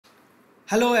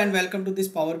Hello and welcome to this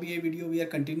Power BI video. We are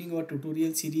continuing our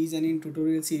tutorial series, and in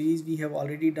tutorial series we have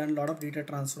already done a lot of data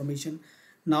transformation.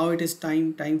 Now it is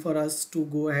time for us to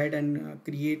go ahead and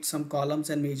create some columns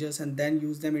and measures and then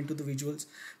use them into the visuals.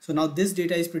 So now this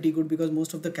data is pretty good because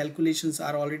most of the calculations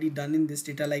are already done in this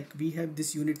data. Like we have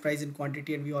this unit price and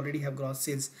quantity, and we already have gross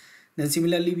sales. Then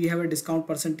similarly we have a discount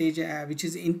percentage which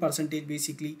is in percentage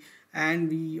basically, and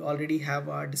we already have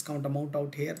a discount amount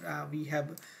out here. We have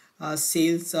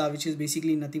sales which is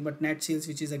basically nothing but net sales,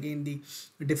 which is again the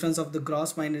difference of the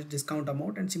gross minus discount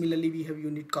amount, and similarly we have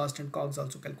unit cost and cogs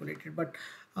also calculated. But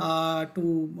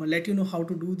to let you know how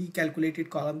to do the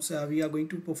calculated columns, we are going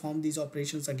to perform these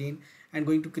operations again and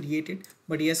going to create it.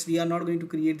 But yes, we are not going to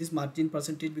create this margin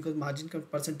percentage because margin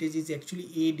percentage is actually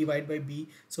a divided by b,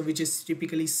 so which is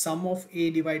typically sum of a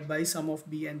divided by sum of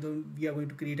b, and then we are going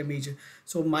to create a measure.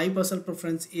 So my personal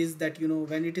preference is that, you know,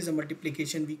 when it is a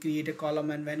multiplication we create a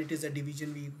column, and when it is a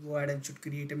division we go ahead and should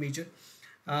create a measure.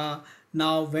 uh,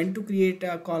 Now when to create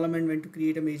a column and when to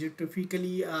create a measure,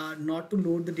 typically not to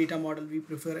load the data model we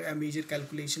prefer a measure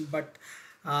calculation. But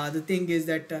the thing is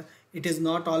that it is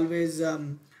not always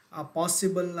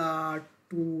possible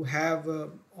to have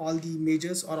all the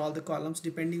measures or all the columns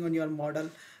depending on your model.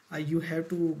 You have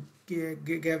to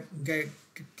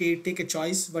take a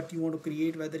choice what you want to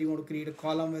create, whether you want to create a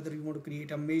column, whether you want to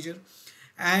create a measure.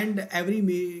 And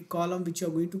every column which you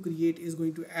are going to create is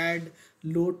going to add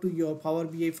load to your Power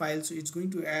BI file. So it's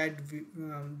going to add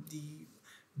the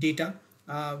data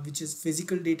which is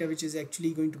physical data, which is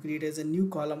actually going to create as a new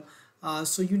column.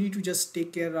 So you need to just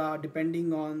take care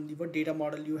depending on what data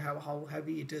model you have, how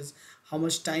heavy it is, how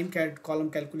much time column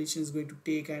calculation is going to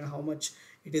take, and how much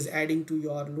it is adding to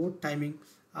your load timing.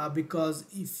 Because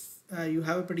if you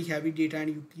have a pretty heavy data and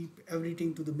you keep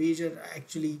everything to the measure,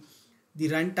 actually the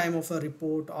runtime of a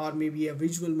report or maybe a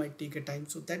visual might take a time.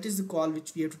 So that is the call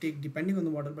which we have to take depending on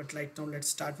the model. But right now let's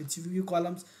start with view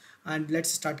columns and let's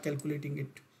start calculating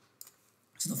it.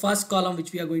 So the first column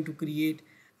which we are going to create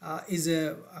is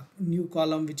a new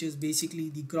column which is basically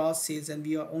the gross sales, and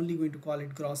we are only going to call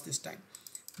it gross this time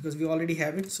because we already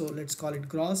have it. So let's call it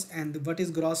gross. And what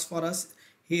is gross for us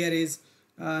here is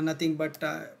nothing but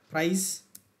price,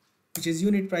 which is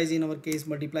unit price in our case,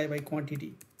 multiplied by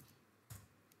quantity.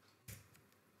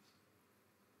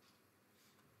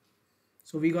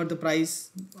 So we got the price.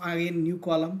 Again, new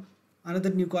column. Another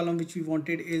new column which we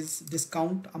wanted is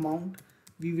discount amount.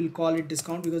 We will call it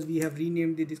discount because we have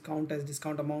renamed the discount as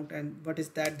discount amount. And what is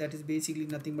that? That is basically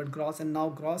nothing but gross, and now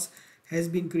gross has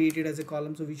been created as a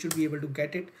column, so we should be able to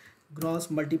get it. Gross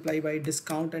multiply by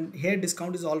discount, and here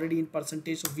discount is already in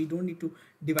percentage, so we don't need to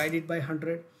divide it by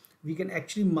 100. We can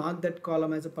actually mark that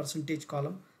column as a percentage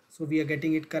column, so we are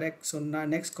getting it correct. So now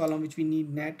next column which we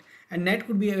need, net. And net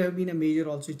could be have been a measure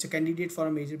also. It's a candidate for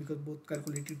a measure because both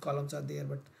calculated columns are there,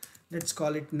 but let's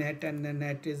call it net. And the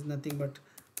net is nothing but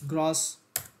gross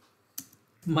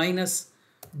minus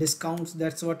discounts.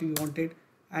 That's what we wanted,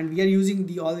 and we are using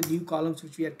all the new columns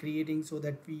which we are creating so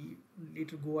that we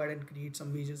later go ahead and create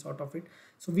some measures out of it.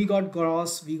 So we got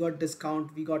gross, we got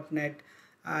discount, we got net.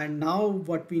 And now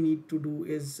what we need to do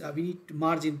is we need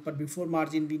margin. But before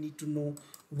margin we need to know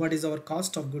what is our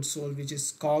cost of goods sold, which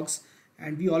is cogs.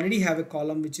 And we already have a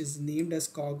column which is named as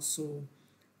cogs, so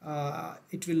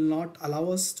it will not allow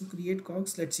us to create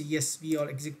cogs. Let's see. Yes, we all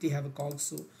exactly have a cogs,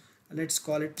 so let's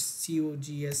call it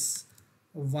cogs1,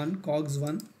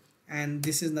 cogs1. And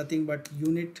this is nothing but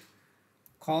unit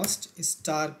cost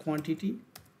star quantity.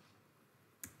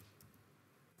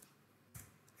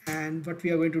 And what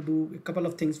we are going to do, a couple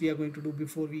of things we are going to do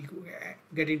before we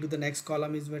get into the next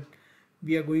column, is what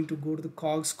we are going to go to the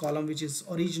cogs column which is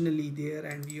originally there,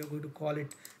 and we are going to call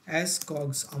it as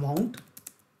cogs amount.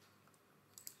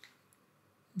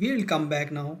 We will come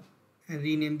back now and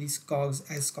rename these cogs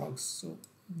as cogs. So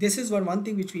this is one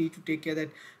thing which we need to take care, that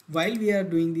while we are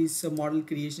doing this model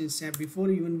creation step, before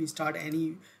even we start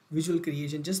any visual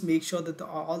creation, just make sure that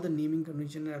all the naming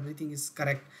convention and everything is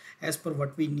correct as per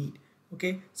what we need.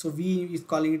 Okay, so we is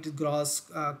calling it gross,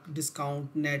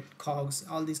 discount, net, cogs,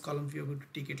 all these columns we are going to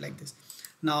take it like this.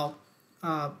 Now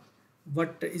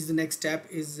what is the next step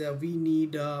is we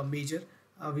need a measure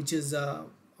which is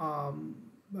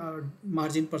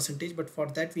margin percentage. But for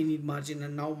that we need margin,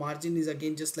 and now margin is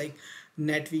again just like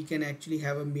net. We can actually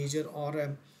have a measure or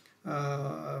a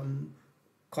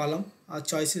column. Our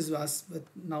choices was, but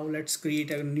now let's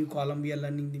create a new column. We are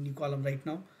learning the new column right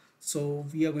now, so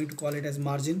we are going to call it as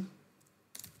margin.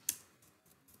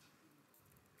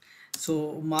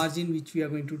 So margin which we are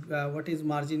going to what is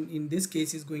margin in this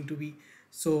case is going to be,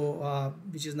 so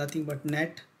which is nothing but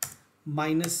net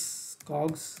minus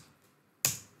cogs,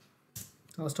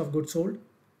 cost of goods sold.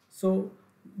 So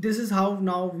this is how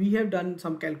now we have done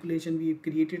some calculation. We have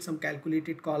created some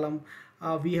calculated column.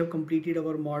 We have completed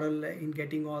our model in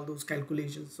getting all those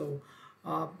calculations. So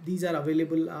these are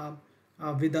available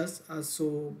with us.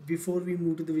 So before we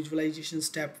move to the visualization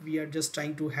step, we are just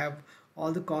trying to have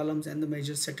all the columns and the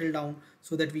measures settled down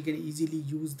so that we can easily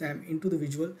use them into the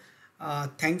visual.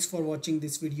 Thanks for watching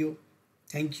this video.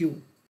 Thank you.